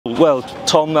Well,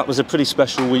 Tom, that was a pretty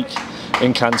special week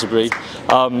in Canterbury.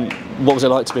 What was it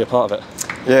like to be a part of it?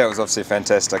 Yeah, it was obviously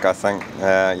fantastic. I think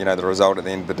the result at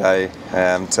the end of the day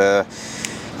to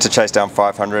chase down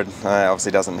 500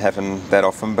 obviously doesn't happen that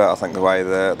often, but I think the way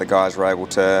the guys were able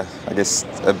to, I guess,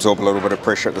 absorb a little bit of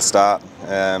pressure at the start.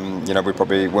 We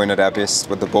probably weren't at our best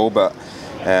with the ball, but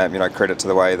credit to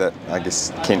the way that I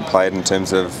guess Kent played in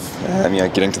terms of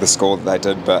getting to the score that they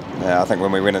did. But I think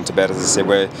when we went into bat, as I said,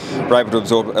 we were able to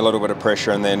absorb a little bit of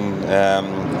pressure, and then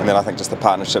I think just the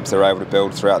partnerships they were able to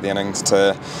build throughout the innings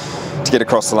to get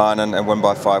across the line and win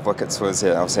by 5 wickets was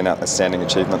obviously an outstanding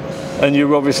achievement. And you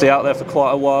were obviously out there for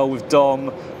quite a while with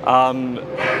Dom.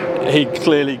 He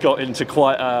clearly got into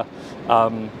quite a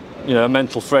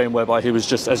mental frame whereby he was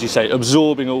just, as you say,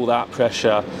 absorbing all that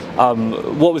pressure.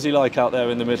 What was he like out there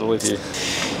in the middle with you?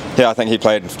 Yeah, I think he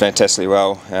played fantastically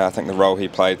well. I think the role he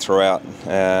played throughout,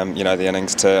 the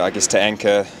innings to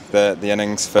anchor the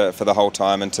innings for the whole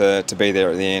time and to be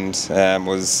there at the end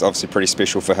was obviously pretty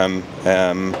special for him.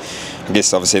 I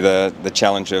guess obviously the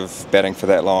challenge of batting for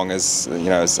that long is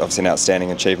obviously an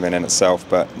outstanding achievement in itself.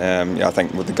 But I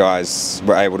think with the guys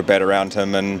were able to bat around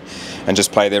him and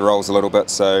just play their roles a little bit.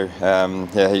 So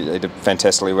he did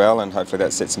fantastically well, and hopefully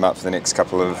that sets him up for the next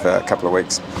couple of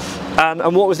weeks.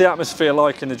 And what was the atmosphere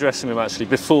like in the dressing room actually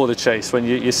before the chase, when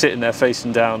you're sitting there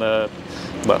facing down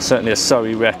certainly a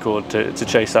Surrey record to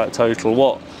chase that total?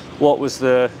 What was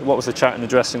the chat in the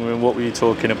dressing room? What were you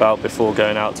talking about before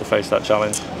going out to face that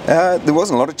challenge? There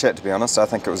wasn't a lot of chat, to be honest. I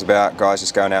think it was about guys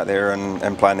just going out there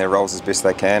and playing their roles as best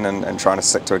they can and trying to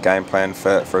stick to a game plan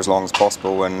for as long as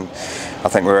possible. And I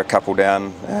think we were a couple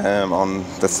down on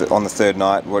the third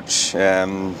night, which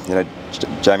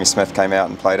Jamie Smith came out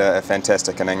and played a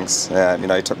fantastic innings.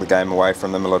 He took the game away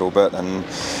from them a little bit,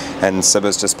 and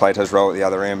Sibley just played his role at the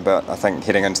other end. But I think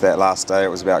heading into that last day, it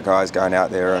was about guys going out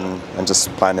there and just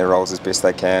playing their roles as best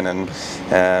they can. And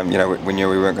we knew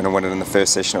we weren't going to win it in the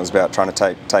first session. It was about trying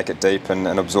to take it deep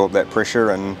and absorb that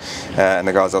pressure. And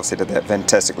the guys obviously did that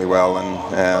fantastically well.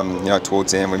 And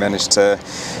towards the end, we managed to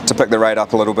pick the rate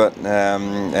up a little bit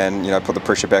and put the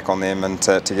pressure back on them and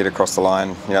to get across the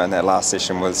line. In that last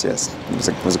session was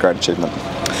it was a great achievement.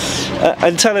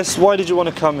 And tell us, why did you want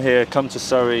to come to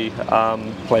Surrey,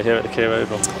 play here at the Care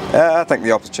Oval? I think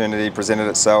the opportunity presented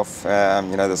itself.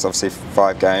 There's obviously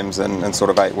 5 games in sort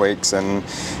of 8 weeks, and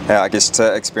I guess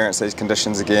to experience these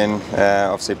conditions again.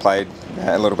 Obviously played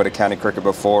a little bit of county cricket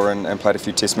before and played a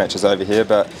few test matches over here,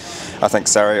 but I think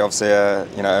Surrey, obviously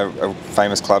a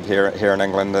famous club here in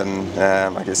England,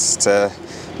 and I guess to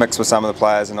mix with some of the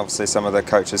players and obviously some of the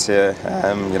coaches here,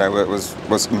 it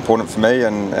was important for me,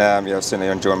 and I've certainly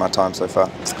enjoyed my time so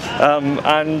far.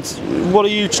 And what are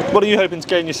you hoping to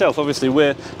gain yourself? Obviously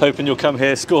we're hoping you'll come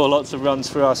here, score lots of runs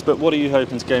for us, but what are you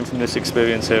hoping to gain from this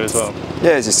experience here as well?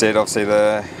 Yeah, as you said, obviously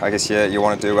I guess you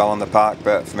want to do well in the park,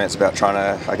 but for me it's about trying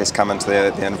to come into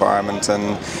the environment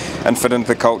and fit into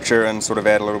the culture and sort of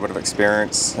add a little bit of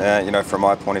experience. From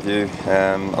my point of view,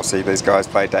 obviously these guys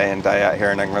play day in day out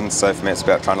here in England, so for me it's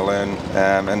about trying to learn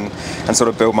and sort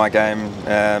of build my game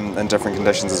in different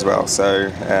conditions as well. So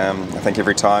I think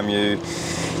every time you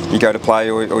go to play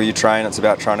or you train, it's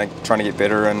about trying to get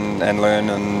better and learn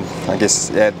and I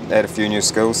guess add a few new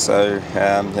skills. So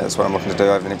that's what I'm looking to do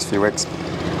over the next few weeks.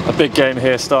 A big game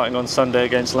here starting on Sunday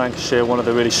against Lancashire, one of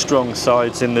the really strong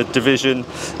sides in the division.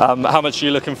 How much are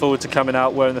you looking forward to coming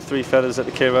out wearing the 3 feathers at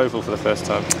the Care Oval for the first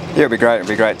time? Yeah, it'll be great. It'll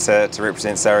be great to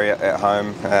represent Surrey at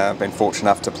home. I've been fortunate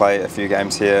enough to play a few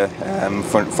games here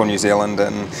for New Zealand,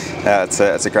 and it's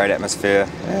a great atmosphere.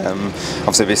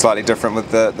 Obviously it'll be slightly different with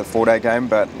the 4-day game,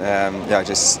 but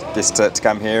just to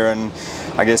come here and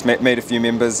I guess meet a few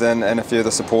members and a few of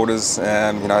the supporters.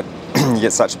 You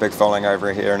get such a big following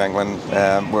over here in England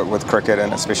with cricket,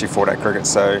 and especially 4-day cricket.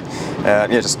 So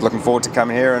just looking forward to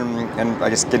coming here and I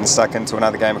guess getting stuck into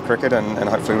another game of cricket, and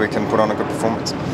hopefully we can put on a good performance.